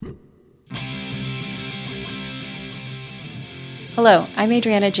Hello, I'm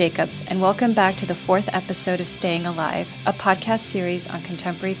Adriana Jacobs, and welcome back to the fourth episode of Staying Alive, a podcast series on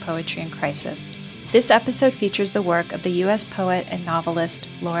contemporary poetry in crisis. This episode features the work of the U.S. poet and novelist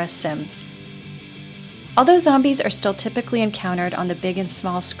Laura Sims. Although zombies are still typically encountered on the big and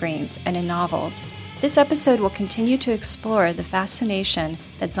small screens and in novels, this episode will continue to explore the fascination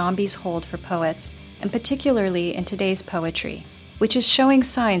that zombies hold for poets, and particularly in today's poetry, which is showing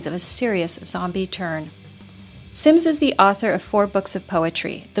signs of a serious zombie turn. Sims is the author of 4 books of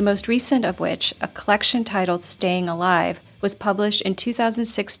poetry, the most recent of which, a collection titled Staying Alive, was published in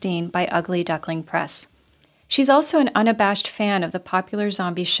 2016 by Ugly Duckling Press. She's also an unabashed fan of the popular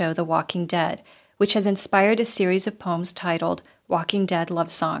zombie show The Walking Dead, which has inspired a series of poems titled Walking Dead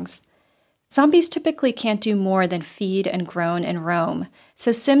Love Songs. Zombies typically can't do more than feed and groan and roam,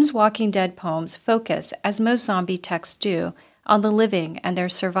 so Sims' Walking Dead poems focus, as most zombie texts do, on the living and their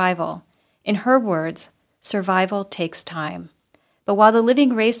survival. In her words, survival takes time. But while the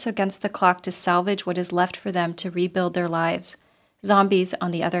living race against the clock to salvage what is left for them to rebuild their lives, zombies, on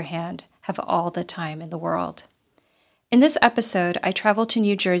the other hand, have all the time in the world. In this episode, I travel to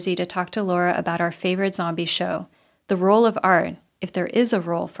New Jersey to talk to Laura about our favorite zombie show, the role of art, if there is a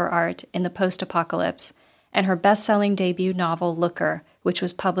role for art, in the post-apocalypse, and her best-selling debut novel, Looker, which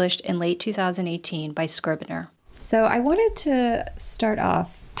was published in late 2018 by Scribner. So I wanted to start off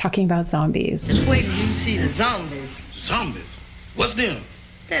talking about zombies. Just wait till you see the zombies. Zombies? What's them?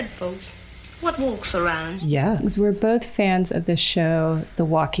 Dead folks. What walks around? Yes. We're both fans of the show The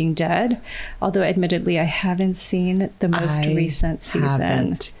Walking Dead, although admittedly I haven't seen the most recent season. I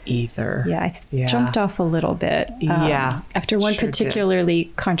haven't either. Yeah, I jumped off a little bit. After one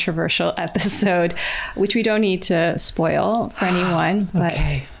particularly controversial episode, which we don't need to spoil for anyone, but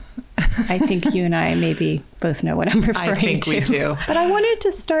Okay. I think you and I maybe both know what I'm referring to. I think we do. But I wanted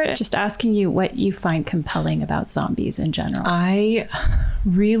to start just asking you what you find compelling about zombies in general. I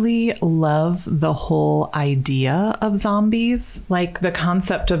really love the whole idea of zombies, like the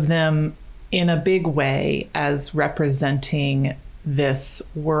concept of them in a big way as representing this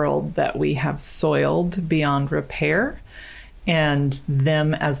world that we have soiled beyond repair, and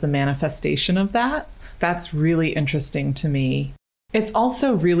them as the manifestation of that. That's really interesting to me. It's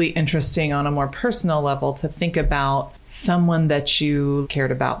also really interesting on a more personal level to think about someone that you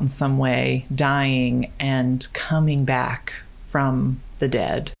cared about in some way dying and coming back from the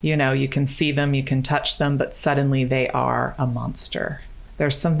dead. You know, you can see them, you can touch them, but suddenly they are a monster.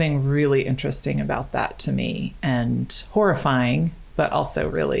 There's something really interesting about that to me, and horrifying, but also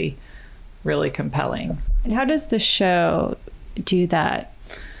really, really compelling. And how does the show do that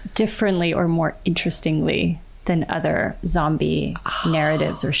differently or more interestingly than other zombie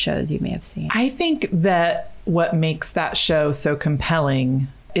narratives or shows you may have seen? I think that what makes that show so compelling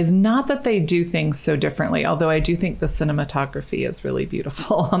is not that they do things so differently, although I do think the cinematography is really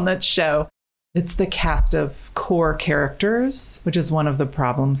beautiful on that show. It's the cast of core characters, which is one of the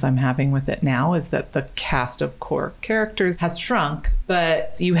problems I'm having with it now, is that the cast of core characters has shrunk,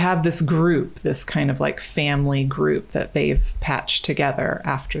 but you have this group, this kind of like family group that they've patched together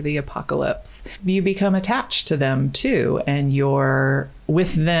after the apocalypse. You become attached to them too, and you're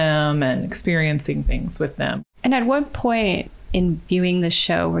with them and experiencing things with them. And at what point in viewing the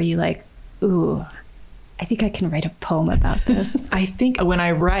show were you like, ooh, I think I can write a poem about this? I think when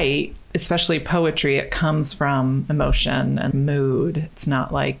I write, especially poetry, it comes from emotion and mood. It's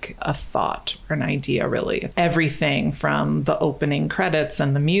not like a thought or an idea, really. Everything from the opening credits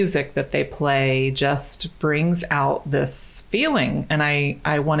and the music that they play just brings out this feeling. And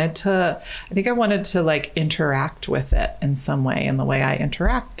I wanted to like interact with it in some way. And the way I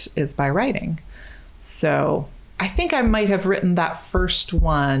interact is by writing. So I think I might have written that first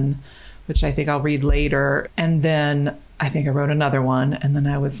one, which I think I'll read later. And then I think I wrote another one, and then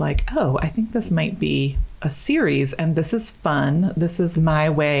I was like, oh, I think this might be a series, and this is fun. This is my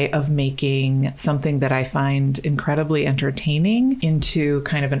way of making something that I find incredibly entertaining into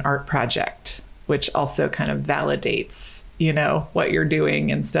kind of an art project, which also kind of validates, you know, what you're doing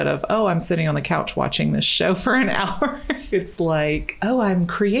instead of, oh, I'm sitting on the couch watching this show for an hour. It's like, oh, I'm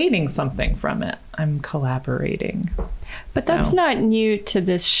creating something from it. I'm collaborating. But that's not new to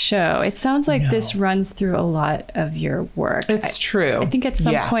this show. It sounds like this runs through a lot of your work. It's true. I think at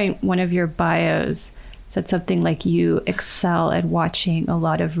some point, one of your bios said something like you excel at watching a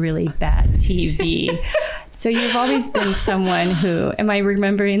lot of really bad TV. So you've always been someone who, am I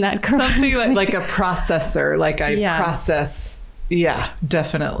remembering that correctly? Something like a processor, like I process. Yeah,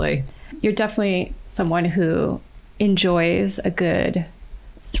 definitely. You're definitely someone who enjoys a good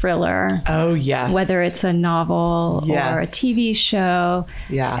thriller. Oh, yes. Whether it's a novel or a TV show.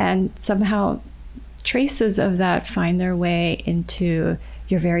 Yeah. And somehow traces of that find their way into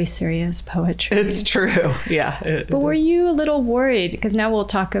your very serious poetry. It's true. Yeah. But were you a little worried? Because now we'll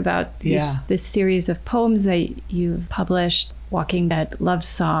talk about this series of poems that you've published, Walking Dead Love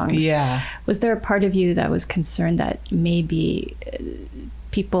Songs. Yeah. Was there a part of you that was concerned that maybe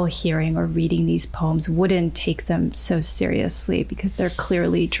people hearing or reading these poems wouldn't take them so seriously because they're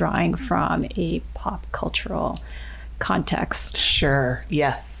clearly drawing from a pop cultural context? Sure.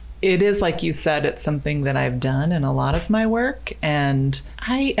 Yes. It is, like you said, it's something that I've done in a lot of my work. And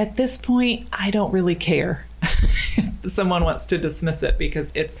at this point, I don't really care if someone wants to dismiss it because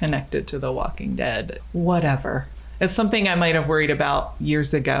it's connected to The Walking Dead. Whatever. It's something I might have worried about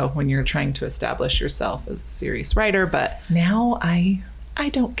years ago when you're trying to establish yourself as a serious writer. But now I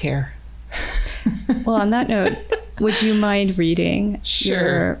don't care. Well, on that note, would you mind reading Sure.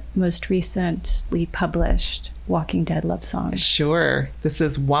 your most recently published Walking Dead Love Song? Sure. This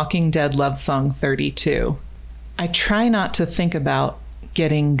is Walking Dead Love Song 32. I try not to think about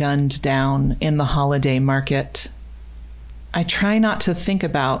getting gunned down in the holiday market. I try not to think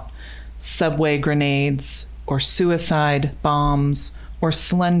about subway grenades or suicide bombs or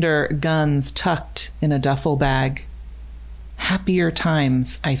slender guns tucked in a duffel bag. Happier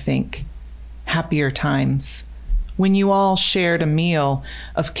times, I think. Happier times. When you all shared a meal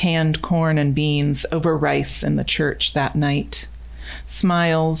of canned corn and beans over rice in the church that night.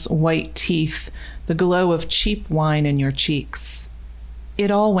 Smiles, white teeth, the glow of cheap wine in your cheeks.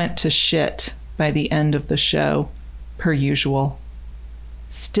 It all went to shit by the end of the show, per usual.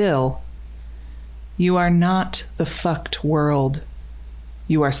 Still, you are not the fucked world.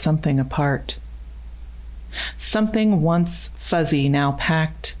 You are something apart. Something once fuzzy, now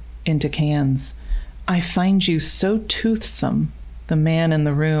packed into cans. I find you so toothsome, the man in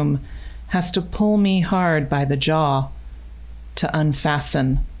the room has to pull me hard by the jaw to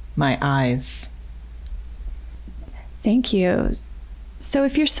unfasten my eyes. Thank you. So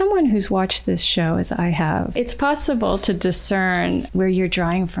if you're someone who's watched this show, as I have, it's possible to discern where you're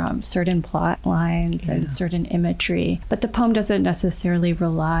drawing from certain plot lines and certain imagery, but the poem doesn't necessarily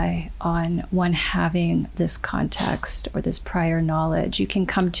rely on one having this context or this prior knowledge. You can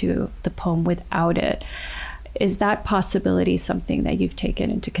come to the poem without it. Is that possibility something that you've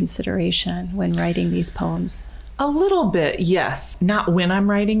taken into consideration when writing these poems? A little bit, yes. Not when I'm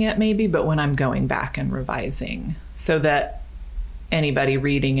writing it, maybe, but when I'm going back and revising, so that anybody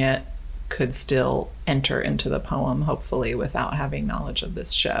reading it could still enter into the poem, hopefully, without having knowledge of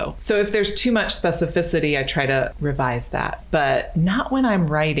this show. So if there's too much specificity, I try to revise that, but not when I'm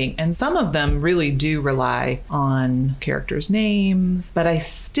writing. And some of them really do rely on characters' names, but I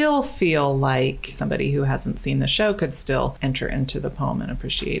still feel like somebody who hasn't seen the show could still enter into the poem and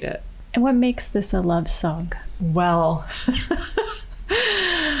appreciate it. And what makes this a love song? Well,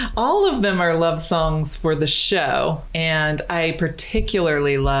 all of them are love songs for the show, and I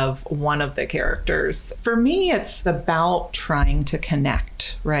particularly love one of the characters. For me, it's about trying to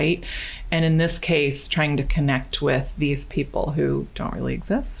connect, right? And in this case, trying to connect with these people who don't really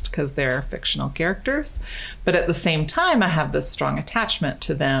exist because they're fictional characters. But at the same time, I have this strong attachment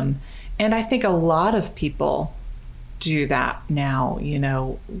to them. And I think a lot of people do that now, you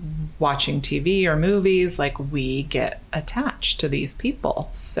know, watching TV or movies, like we get attached to these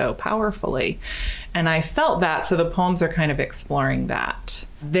people so powerfully. And I felt that, so the poems are kind of exploring that.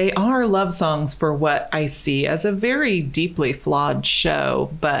 They are love songs for what I see as a very deeply flawed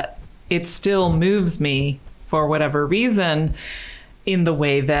show, but it still moves me for whatever reason in the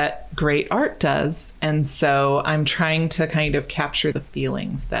way that great art does. And so I'm trying to kind of capture the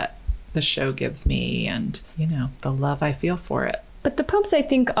feelings that the show gives me and, you know, the love I feel for it. But the poems, I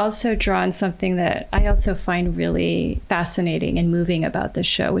think, also draw on something that I also find really fascinating and moving about the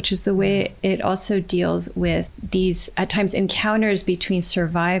show, which is the way it also deals with these, at times, encounters between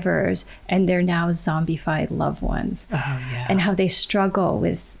survivors and their now zombified loved ones. Oh, yeah. And how they struggle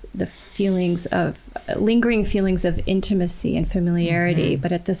with the feelings of, lingering feelings of intimacy and familiarity,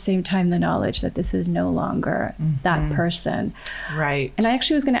 but at the same time, the knowledge that this is no longer that person. Right. And I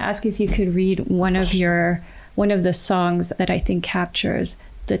actually was going to ask you if you could read one of the songs that I think captures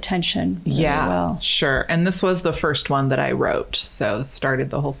the tension really well. Sure. And this was the first one that I wrote, so started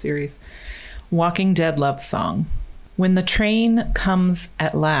the whole series. Walking Dead Love Song. When the train comes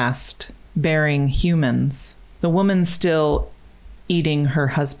at last, bearing humans, the woman still eating her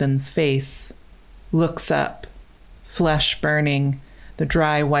husband's face looks up, flesh burning, the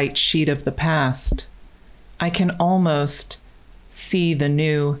dry white sheet of the past. I can almost see the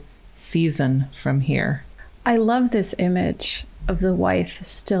new season from here. I love this image of the wife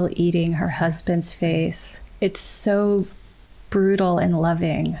still eating her husband's face. It's so brutal and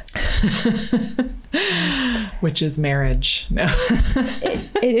loving. Which is marriage. No.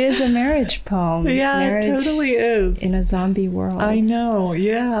 It is a marriage poem. Yeah, marriage it totally is. in a zombie world. I know,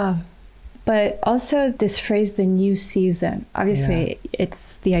 yeah. But also this phrase, the new season. Obviously,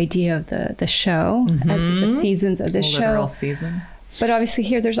 it's the idea of the show, as the seasons of the show. Literal season. But obviously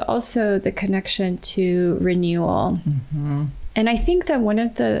here, there's also the connection to renewal. And I think that one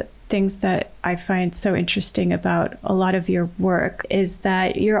of the things that I find so interesting about a lot of your work is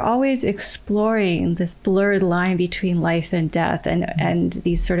that you're always exploring this blurred line between life and death and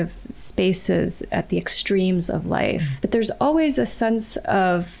these sort of spaces at the extremes of life. But there's always a sense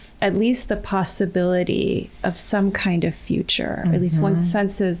of at least the possibility of some kind of future. Or at least one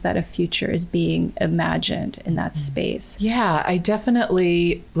senses that a future is being imagined in that space. Yeah, I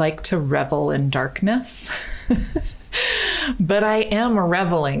definitely like to revel in darkness. But I am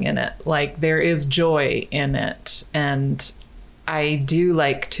reveling in it. Like, there is joy in it. And I do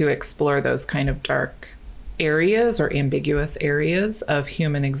like to explore those kind of dark areas or ambiguous areas of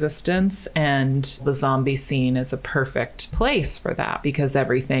human existence. And the zombie scene is a perfect place for that because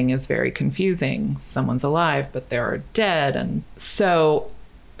everything is very confusing. Someone's alive, but they're dead. And so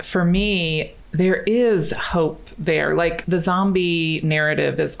for me, there is hope there. Like, the zombie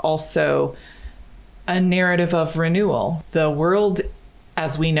narrative is also a narrative of renewal. The world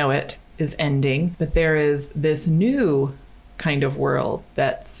as we know it is ending, but there is this new kind of world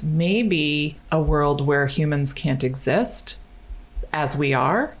that's maybe a world where humans can't exist as we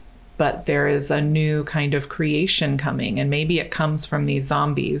are, but there is a new kind of creation coming, and maybe it comes from these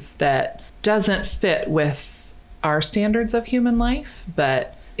zombies that doesn't fit with our standards of human life,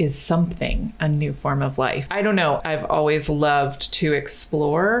 but is something, a new form of life. I don't know. I've always loved to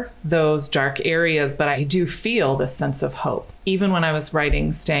explore those dark areas, but I do feel this sense of hope. Even when I was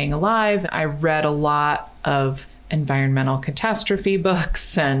writing Staying Alive, I read a lot of environmental catastrophe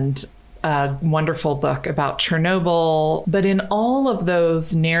books and a wonderful book about Chernobyl. But in all of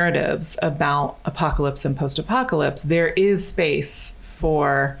those narratives about apocalypse and post-apocalypse, there is space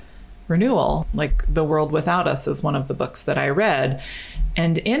for renewal. Like The World Without Us is one of the books that I read.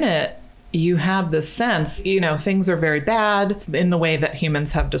 And in it, you have this sense, things are very bad in the way that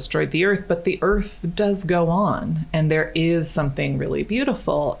humans have destroyed the earth, but the earth does go on. And there is something really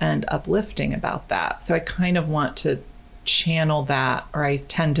beautiful and uplifting about that. So I kind of want to channel that, or I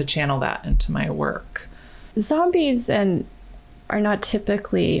tend to channel that into my work. Zombies are not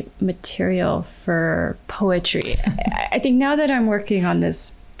typically material for poetry. I think now that I'm working on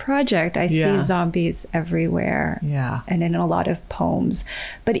this project, I see zombies everywhere, and in a lot of poems.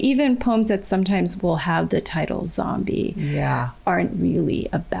 But even poems that sometimes will have the title zombie aren't really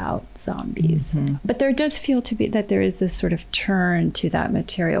about zombies. But there does feel to be that there is this sort of turn to that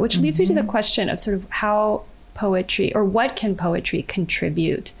material, which leads me to the question of sort of how poetry, or what can poetry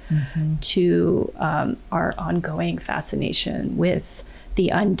contribute to our ongoing fascination with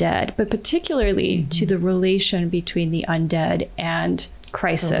the undead, but particularly to the relation between the undead and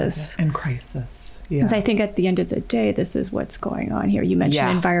crisis. Because I think at the end of the day, this is what's going on here. You mentioned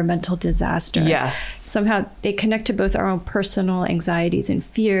environmental disaster. Yes. Somehow they connect to both our own personal anxieties and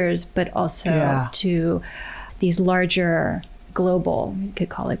fears, but also to these larger global, you could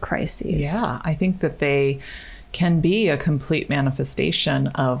call it, crises. Yeah, I think that they can be a complete manifestation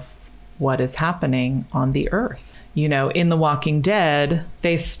of what is happening on the earth. In The Walking Dead,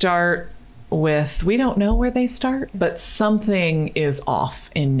 they start with, we don't know where they start, but something is off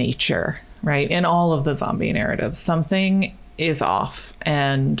in nature, right? In all of the zombie narratives, something is off,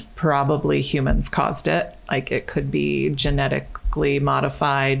 and probably humans caused it. Like, it could be genetically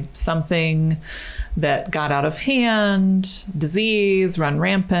modified, something that got out of hand, disease, run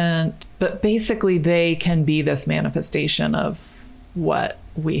rampant. But basically, they can be this manifestation of what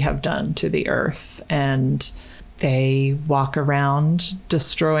we have done to the earth, and they walk around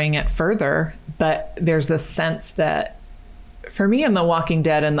destroying it further. But there's a sense that, for me, in The Walking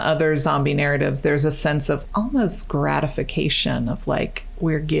Dead and the other zombie narratives, there's a sense of almost gratification of like,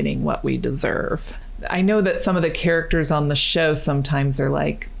 we're getting what we deserve. I know that some of the characters on the show sometimes are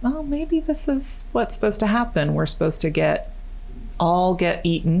like, oh, maybe this is what's supposed to happen. We're supposed to all get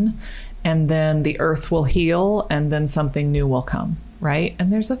eaten, and then the earth will heal, and then something new will come. Right?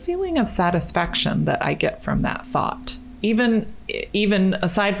 And there's a feeling of satisfaction that I get from that thought. Even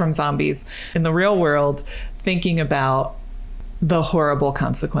aside from zombies, in the real world, thinking about the horrible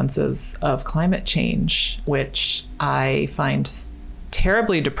consequences of climate change, which I find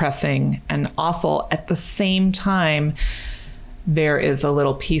terribly depressing and awful. At the same time, there is a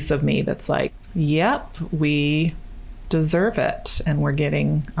little piece of me that's like, yep, we deserve it, and we're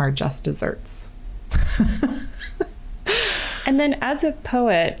getting our just desserts. And then as a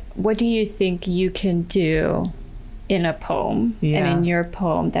poet, what do you think you can do in a poem and in your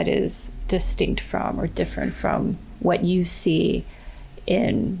poem that is distinct from or different from what you see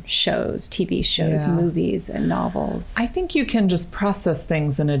in shows, TV shows, movies, and novels? I think you can just process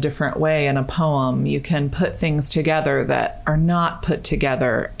things in a different way in a poem. You can put things together that are not put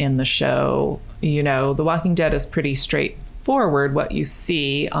together in the show. You know, The Walking Dead is pretty straightforward. What you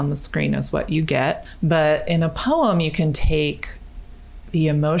see on the screen is what you get. But in a poem, you can take the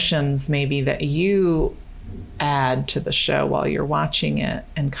emotions maybe that you add to the show while you're watching it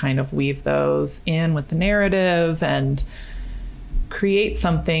and kind of weave those in with the narrative and create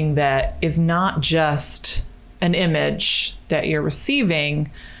something that is not just an image that you're receiving,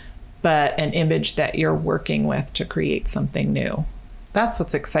 but an image that you're working with to create something new. That's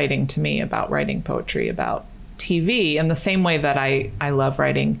what's exciting to me about writing poetry about TV, in the same way that I love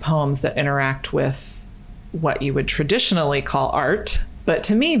writing poems that interact with what you would traditionally call art. But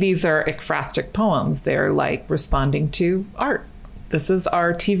to me, these are ekphrastic poems. They're like responding to art.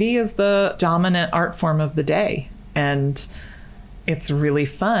 TV is the dominant art form of the day. And it's really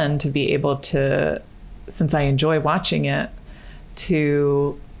fun to be able to, since I enjoy watching it,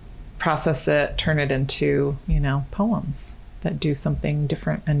 to process it, turn it into, poems that do something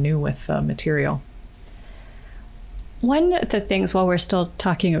different and new with the material. One of the things, while we're still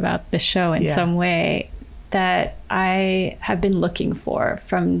talking about the show in some way, that I have been looking for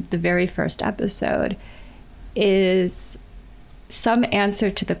from the very first episode is some answer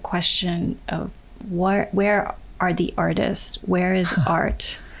to the question of where are the artists? Where is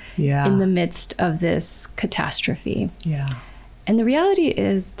art in the midst of this catastrophe? Yeah. And the reality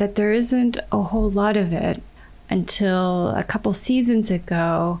is that there isn't a whole lot of it until a couple seasons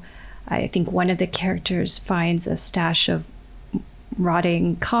ago. I think one of the characters finds a stash of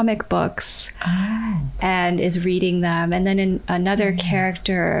rotting comic books and is reading them. And then another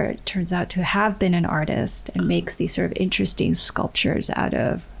character turns out to have been an artist and makes these sort of interesting sculptures out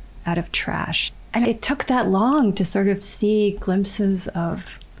of trash. And it took that long to sort of see glimpses of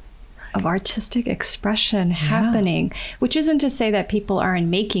artistic expression happening, which isn't to say that people aren't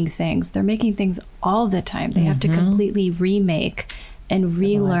making things. They're making things all the time. They have to completely remake and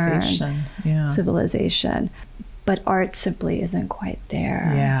relearn civilization. But art simply isn't quite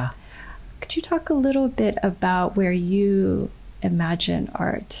there. Yeah. Could you talk a little bit about where you imagine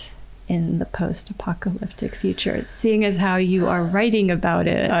art in the post-apocalyptic future, seeing as how you are writing about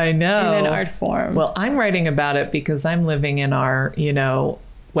it I know. in an art form? Well, I'm writing about it because I'm living in our,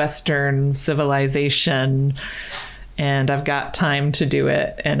 Western civilization, and I've got time to do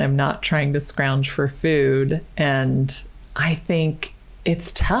it, and I'm not trying to scrounge for food. And I think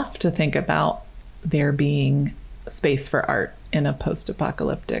it's tough to think about there being space for art in a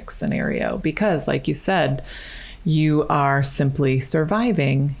post-apocalyptic scenario because, like you said, you are simply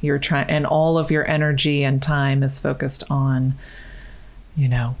surviving. You're trying, and all of your energy and time is focused on,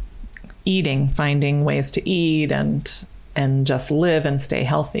 eating, finding ways to eat and just live and stay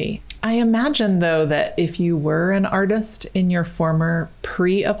healthy. I imagine, though, that if you were an artist in your former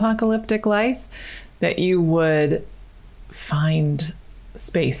pre-apocalyptic life, that you would find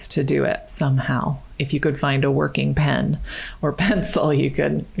space to do it somehow. If you could find a working pen or pencil, you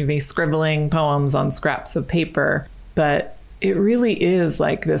could be scribbling poems on scraps of paper. But it really is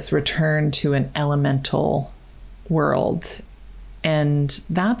like this return to an elemental world. And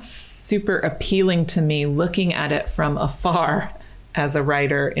that's super appealing to me looking at it from afar. As a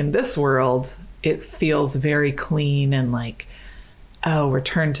writer in this world, it feels very clean and like,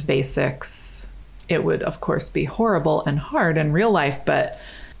 return to basics. It would, of course, be horrible and hard in real life, but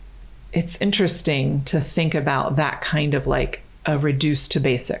it's interesting to think about that kind of like a reduced to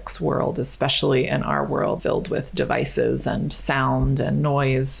basics world, especially in our world filled with devices and sound and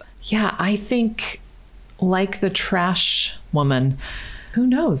noise. Yeah, I think like the trash woman, who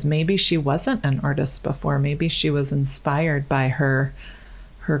knows, maybe she wasn't an artist before. Maybe she was inspired by her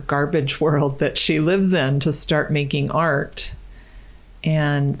garbage world that she lives in to start making art.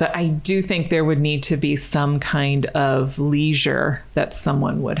 But I do think there would need to be some kind of leisure that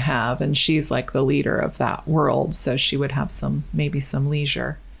someone would have. And she's like the leader of that world. So she would have maybe some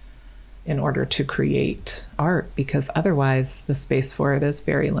leisure in order to create art, because otherwise the space for it is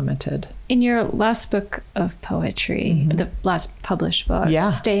very limited. In your last book of poetry, the last published book,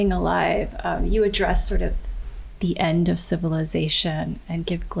 Staying Alive, you address sort of the end of civilization and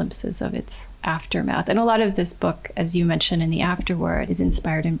give glimpses of its aftermath. And a lot of this book, as you mentioned in the afterword, is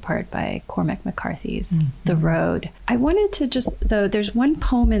inspired in part by Cormac McCarthy's The Road. I wanted to there's one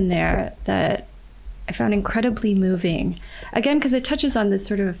poem in there that I found incredibly moving. Again, because it touches on this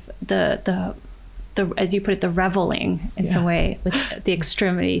sort of the as you put it, the reveling in some way with the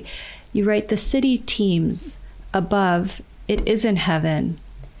extremity. You write, the city teems above, it isn't heaven,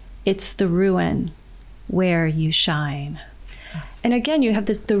 it's the ruin where you shine. And again, you have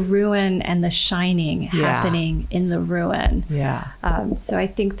the ruin and the shining happening in the ruin. Yeah. So I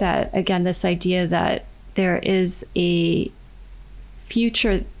think that, again, this idea that there is a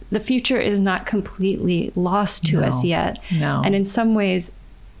future, the future is not completely lost to us yet. No. And in some ways,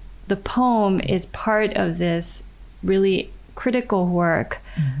 the poem is part of this really critical work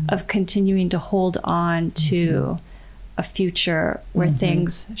of continuing to hold on to a future where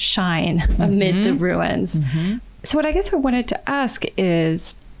things shine amid the ruins. So what I guess I wanted to ask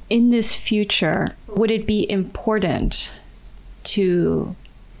is, in this future, would it be important to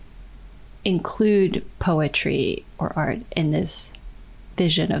include poetry or art in this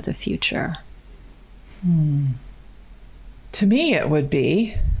vision of the future? To me, it would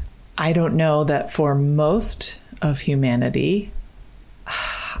be. I don't know that for most of humanity,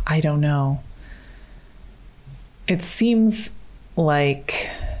 I don't know. It seems like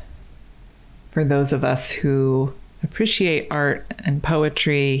for those of us who appreciate art and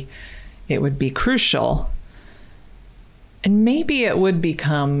poetry, it would be crucial. And maybe it would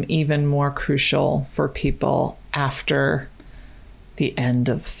become even more crucial for people after the end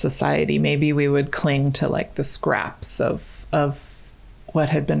of society. Maybe we would cling to like the scraps of what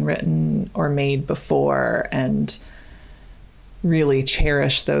had been written or made before and really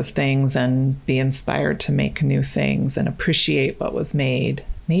cherish those things and be inspired to make new things and appreciate what was made,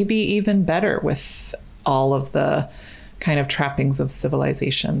 maybe even better with all of the kind of trappings of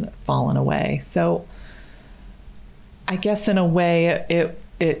civilization that have fallen away. So I guess in a way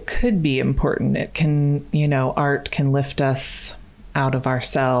it could be important. It can, art can lift us out of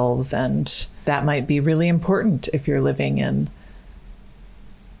ourselves, and that might be really important if you're living in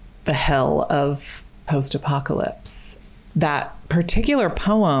the hell of post-apocalypse. That particular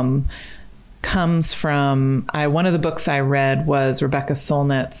poem comes from, one of the books I read was Rebecca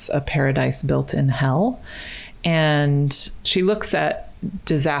Solnit's A Paradise Built in Hell. And she looks at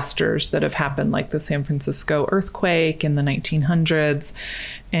disasters that have happened, like the San Francisco earthquake in the 1900s.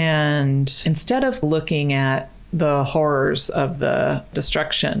 And instead of looking at the horrors of the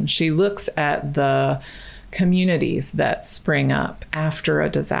destruction, she looks at the communities that spring up after a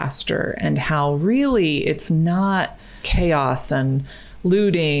disaster and how really it's not chaos and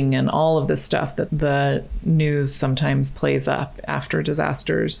looting and all of the stuff that the news sometimes plays up after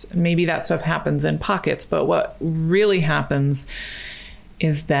disasters. Maybe that stuff happens in pockets, but what really happens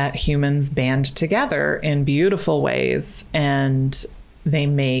is that humans band together in beautiful ways and they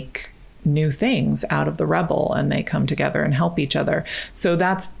make new things out of the rubble and they come together and help each other. So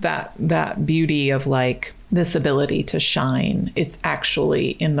that's that beauty of like this ability to shine. It's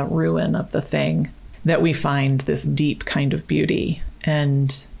actually in the ruin of the thing that we find this deep kind of beauty.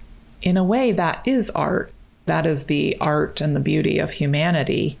 And in a way, that is art. That is the art and the beauty of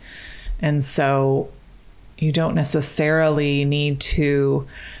humanity. And so you don't necessarily need to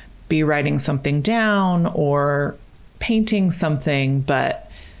be writing something down or painting something, but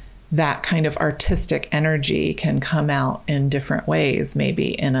that kind of artistic energy can come out in different ways, maybe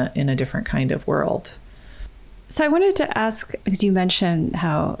in a different kind of world. So I wanted to ask, because you mentioned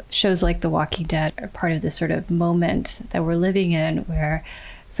how shows like The Walking Dead are part of this sort of moment that we're living in where,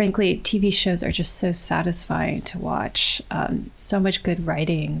 frankly, TV shows are just so satisfying to watch. So much good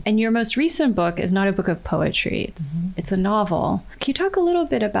writing. And your most recent book is not a book of poetry. It's a novel. Can you talk a little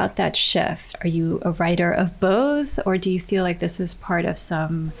bit about that shift? Are you a writer of both, or do you feel like this is part of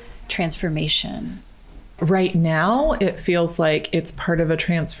some transformation? Right now, it feels like it's part of a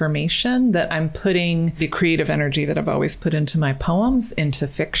transformation that I'm putting the creative energy that I've always put into my poems into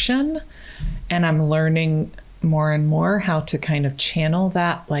fiction. And I'm learning more and more how to kind of channel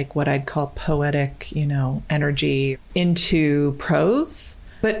that, like what I'd call poetic, energy into prose.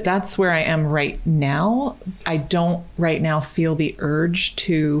 But that's where I am right now. I don't right now feel the urge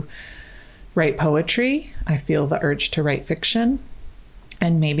to write poetry. I feel the urge to write fiction.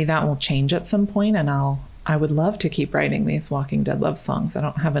 And maybe that will change at some point, and I would love to keep writing these Walking Dead love songs. I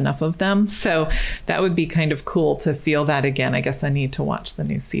don't have enough of them. So that would be kind of cool to feel that again. I guess I need to watch the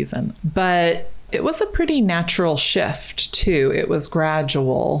new season. But it was a pretty natural shift too. It was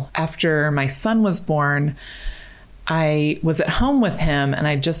gradual. After my son was born, I was at home with him and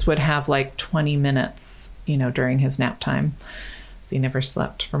I just would have like 20 minutes, during his nap time. So he never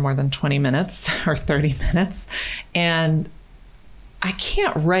slept for more than 20 minutes or 30 minutes. And I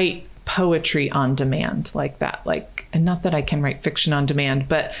can't write poetry on demand like that. And not that I can write fiction on demand,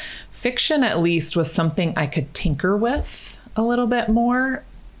 but fiction at least was something I could tinker with a little bit more.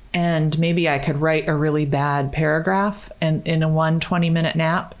 and maybe I could write a really bad paragraph and in a 20-minute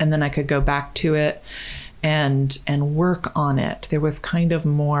nap, and then I could go back to it and work on it. There was kind of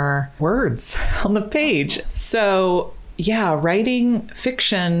more words on the page. So yeah, writing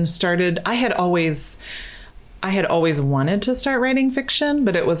fiction started, I had always wanted to start writing fiction,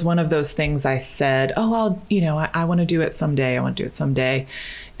 but it was one of those things I said, oh, I want to do it someday. I want to do it someday.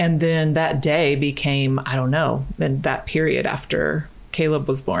 And then that day became, I don't know, in that period after Caleb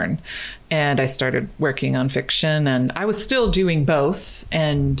was born. And I started working on fiction, and I was still doing both,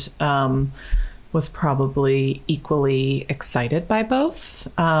 and was probably equally excited by both.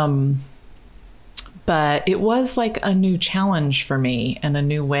 But it was like a new challenge for me and a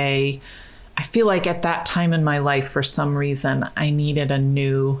new way. I feel like at that time in my life, for some reason, I needed a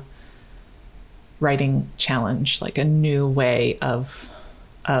new writing challenge, like a new way of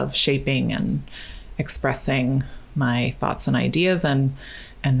shaping and expressing my thoughts and ideas. And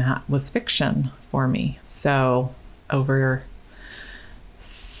that was fiction for me. So over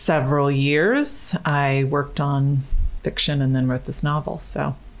several years, I worked on fiction and then wrote this novel.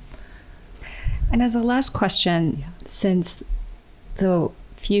 So, and as a last question, since the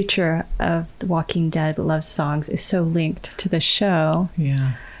future of The Walking Dead love songs is so linked to the show,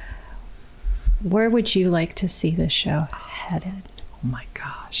 yeah, where would you like to see the show headed? Oh my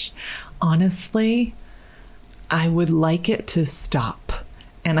gosh. Honestly, I would like it to stop.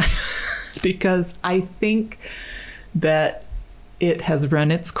 And because I think that it has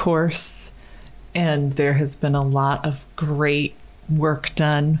run its course and there has been a lot of great work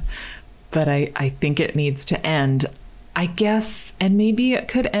done, but I think it needs to end, I guess. And maybe it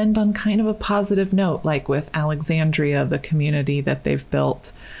could end on kind of a positive note, like with Alexandria, the community that they've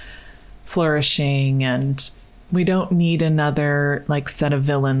built flourishing, and we don't need another set of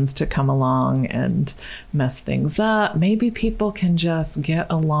villains to come along and mess things up. Maybe people can just get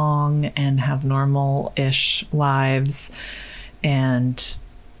along and have normal-ish lives. And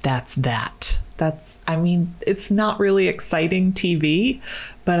that's that. It's not really exciting TV,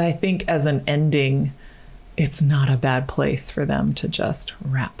 but I think as an ending, it's not a bad place for them to just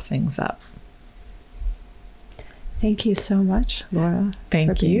wrap things up. Thank you so much, Laura.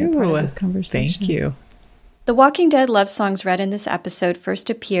 Thank you. For being a part of this conversation. Thank you. The Walking Dead love songs read in this episode first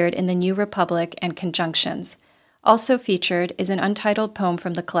appeared in The New Republic and Conjunctions. Also featured is an untitled poem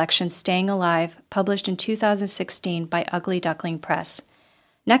from the collection Staying Alive, published in 2016 by Ugly Duckling Press.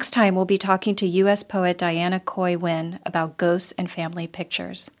 Next time, we'll be talking to U.S. poet Diana Coy Wynn about ghosts and family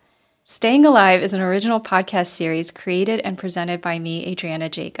pictures. Staying Alive is an original podcast series created and presented by me, Adriana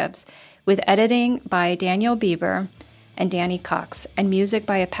Jacobs, with editing by Daniel Bieber and Danny Cox, and music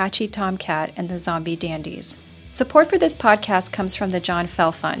by Apache Tomcat and the Zombie Dandies. Support for this podcast comes from the John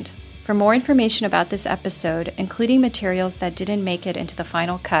Fell Fund. For more information about this episode, including materials that didn't make it into the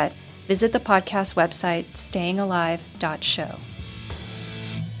final cut, visit the podcast website stayingalive.show.